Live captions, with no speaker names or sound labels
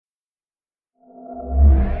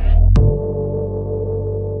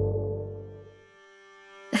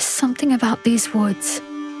something about these woods.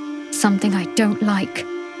 Something I don't like.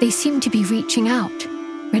 They seem to be reaching out,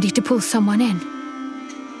 ready to pull someone in.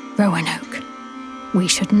 Roanoke. We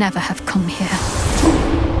should never have come here.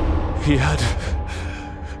 He had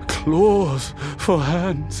claws for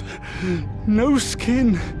hands, no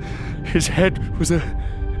skin. His head was a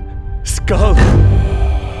skull.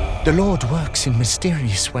 The Lord works in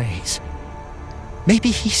mysterious ways. Maybe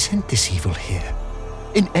he sent this evil here,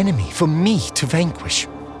 an enemy for me to vanquish.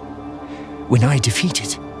 When I defeat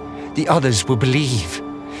it, the others will believe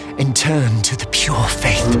and turn to the pure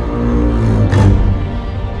faith.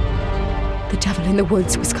 The devil in the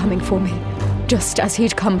woods was coming for me, just as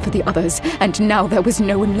he'd come for the others, and now there was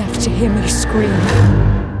no one left to hear me scream.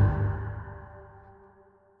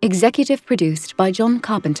 Executive produced by John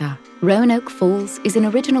Carpenter, Roanoke Falls is an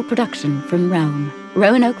original production from Realm.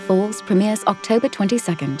 Roanoke Falls premieres October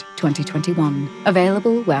 22nd, 2021.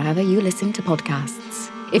 Available wherever you listen to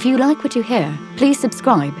podcasts. If you like what you hear, please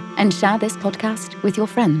subscribe and share this podcast with your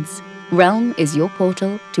friends. Realm is your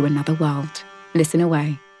portal to another world. Listen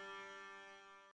away.